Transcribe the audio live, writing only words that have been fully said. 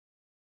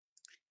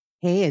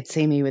Hey, it's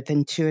Amy with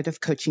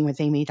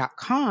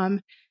intuitivecoachingwithamy.com.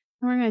 And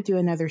we're going to do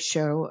another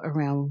show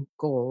around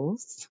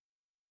goals.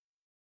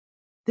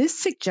 This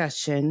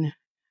suggestion,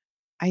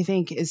 I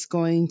think, is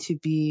going to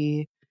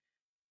be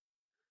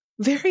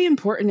very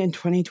important in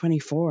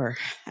 2024.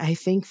 I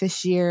think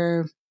this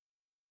year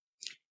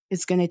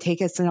is going to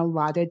take us in a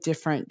lot of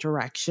different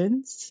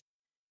directions,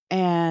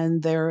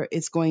 and there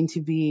is going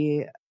to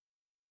be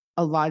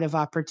a lot of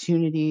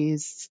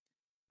opportunities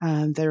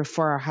that are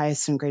for our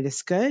highest and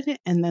greatest good.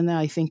 And then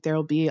I think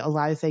there'll be a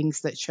lot of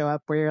things that show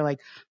up where you're like,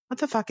 what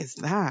the fuck is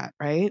that?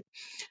 Right.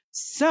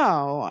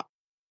 So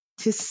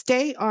to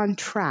stay on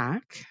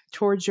track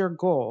towards your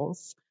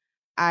goals,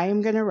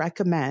 I'm going to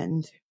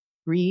recommend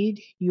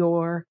read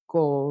your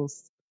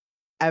goals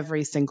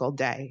every single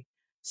day.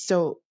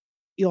 So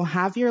you'll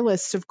have your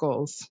list of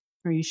goals,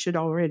 or you should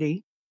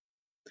already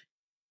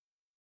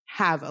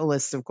have a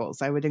list of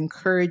goals. I would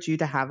encourage you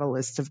to have a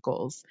list of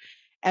goals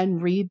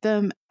and read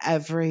them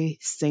every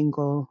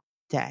single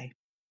day.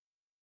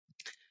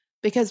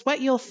 Because what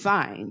you'll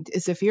find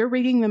is if you're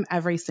reading them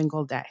every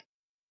single day,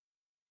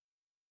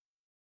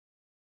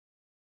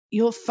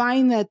 you'll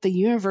find that the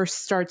universe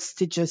starts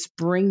to just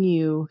bring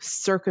you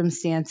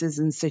circumstances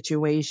and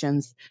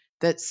situations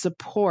that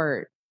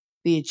support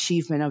the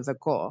achievement of the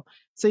goal.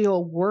 So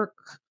you'll work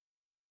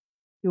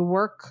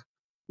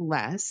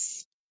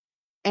less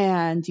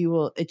and you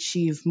will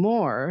achieve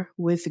more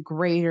with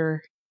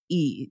greater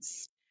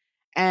ease.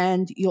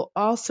 And you'll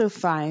also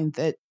find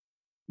that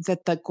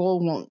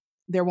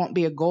there won't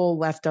be a goal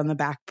left on the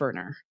back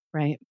burner,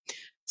 right?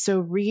 So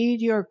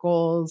read your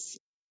goals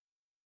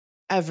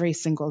every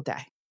single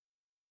day.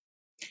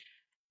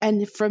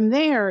 And from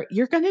there,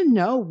 you're going to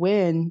know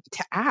when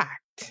to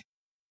act,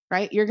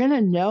 right? You're going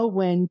to know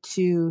when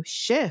to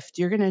shift.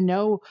 You're going to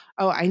know,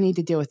 oh, I need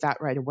to deal with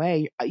that right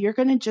away. You're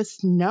going to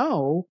just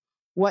know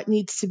what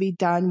needs to be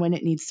done when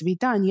it needs to be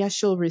done.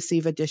 Yes, you'll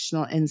receive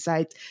additional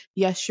insights.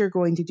 Yes, you're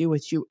going to do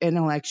what you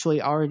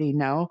intellectually already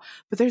know,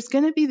 but there's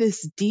going to be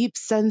this deep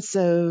sense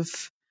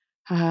of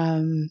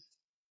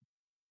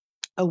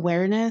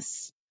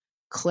awareness,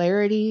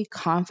 clarity,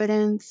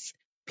 confidence,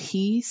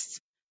 peace,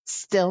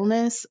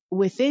 stillness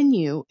within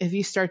you if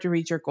you start to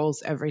read your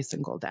goals every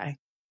single day.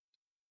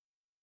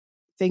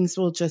 Things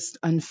will just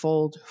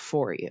unfold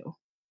for you.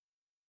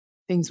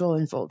 Things will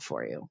unfold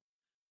for you.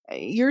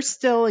 You're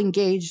still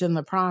engaged in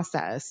the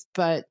process,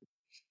 but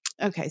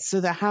okay,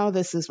 so how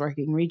this is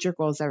working, read your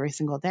goals every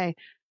single day.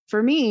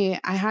 For me,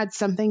 I had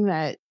something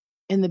that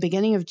in the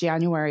beginning of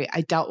January,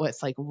 I dealt with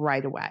like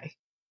right away.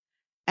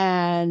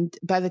 And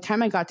by the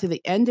time I got to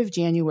the end of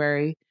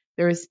January,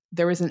 there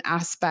was an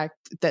aspect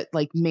that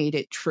like made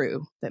it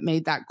true, that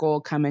made that goal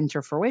come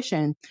into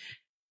fruition.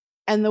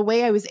 And the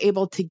way I was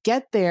able to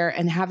get there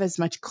and have as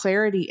much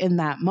clarity in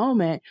that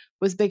moment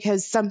was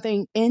because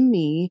something in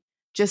me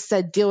just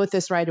said, deal with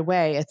this right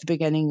away at the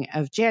beginning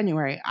of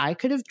January. I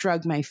could have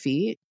drugged my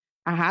feet.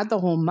 I had the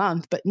whole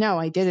month, but no,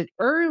 I did it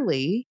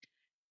early,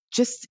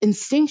 just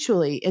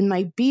instinctually in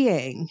my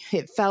being.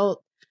 It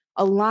felt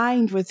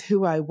aligned with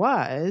who I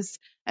was.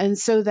 And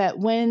so that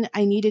when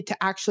I needed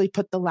to actually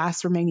put the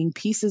last remaining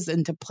pieces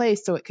into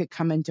place so it could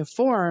come into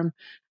form,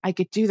 I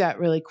could do that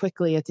really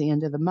quickly at the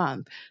end of the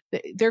month.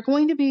 There are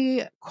going to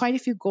be quite a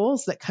few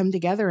goals that come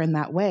together in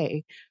that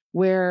way,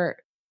 where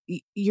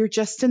you're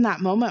just in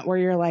that moment where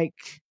you're like,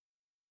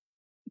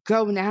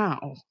 go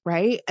now,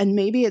 right? And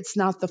maybe it's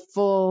not the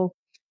full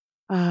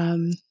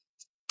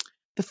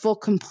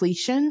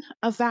completion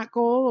of that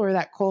goal, or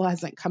that goal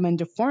hasn't come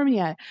into form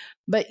yet,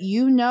 but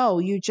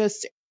you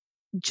just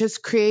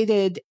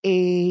created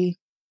a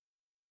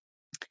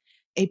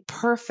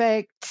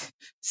perfect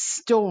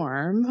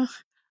storm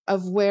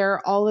of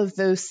where all of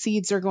those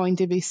seeds are going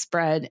to be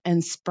spread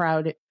and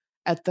sprouted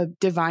at the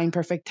divine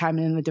perfect time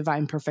and in the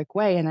divine perfect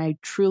way. And I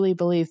truly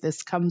believe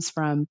this comes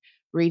from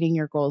reading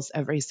your goals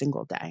every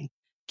single day,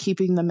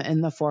 keeping them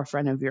in the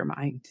forefront of your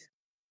mind.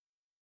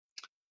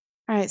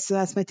 All right, so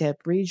that's my tip.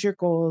 Read your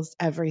goals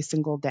every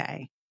single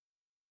day.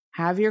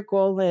 Have your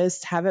goal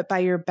list, have it by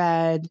your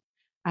bed.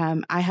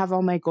 I have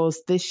all my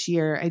goals this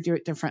year. I do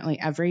it differently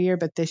every year,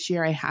 but this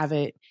year I have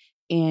it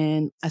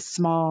in a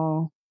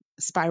small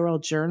spiral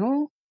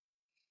journal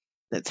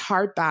that's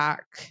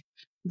hardback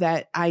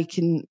that I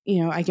can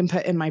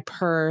put in my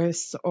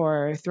purse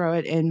or throw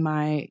it in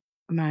my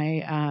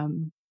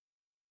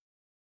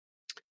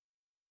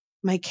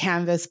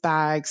canvas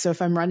bag. So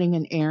if I'm running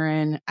an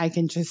errand, I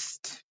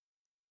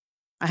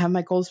have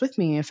my goals with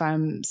me. If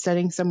I'm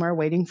sitting somewhere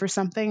waiting for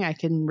something, I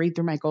can read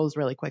through my goals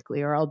really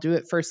quickly, or I'll do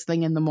it first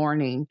thing in the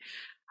morning,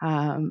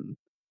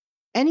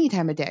 any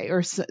time of day.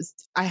 Or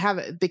I have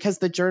it because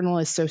the journal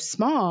is so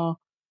small.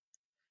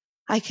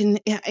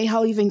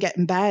 I'll even get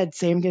in bed,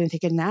 say I'm going to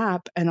take a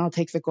nap, and I'll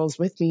take the goals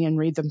with me and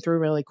read them through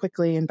really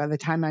quickly. And by the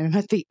time I'm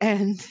at the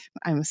end,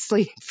 I'm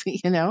asleep,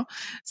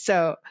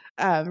 So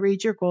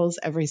read your goals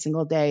every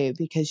single day,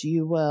 because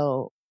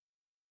you'll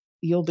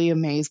be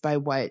amazed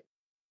by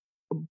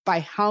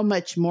how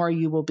much more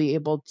you will be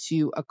able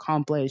to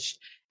accomplish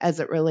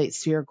as it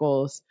relates to your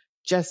goals,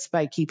 just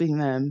by keeping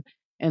them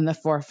in the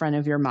forefront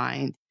of your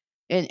mind.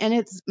 And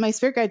it's my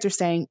spirit guides are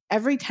saying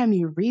every time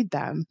you read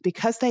them,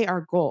 because they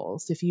are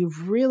goals, if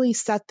you've really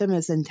set them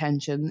as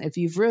intention, if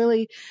you've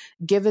really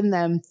given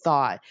them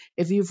thought,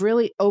 if you've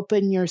really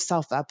opened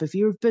yourself up, if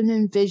you've been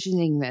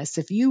envisioning this,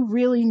 if you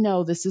really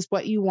know this is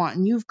what you want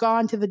and you've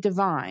gone to the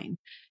divine,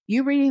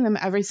 you reading them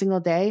every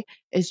single day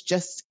is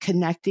just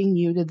connecting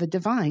you to the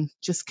divine,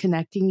 just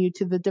connecting you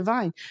to the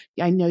divine.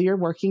 I know you're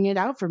working it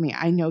out for me.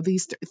 I know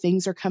these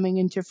things are coming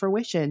into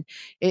fruition.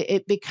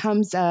 It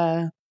becomes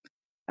a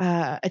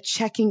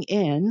checking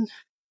in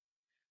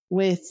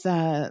with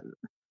the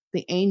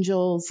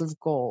angels of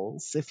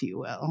goals, if you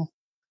will.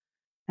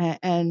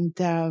 And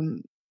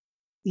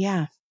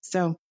yeah,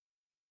 so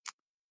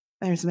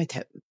there's my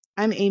tip.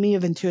 I'm Amy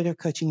of Intuitive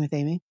Coaching with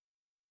Amy.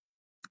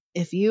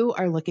 If you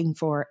are looking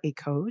for a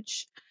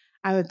coach,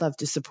 I would love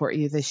to support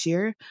you this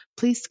year.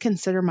 Please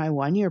consider my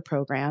 1-year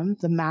program,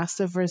 the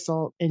Massive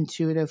Result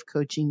Intuitive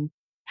Coaching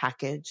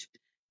Package.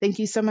 Thank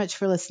you so much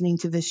for listening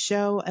to this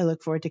show. I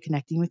look forward to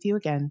connecting with you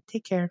again.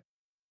 Take care.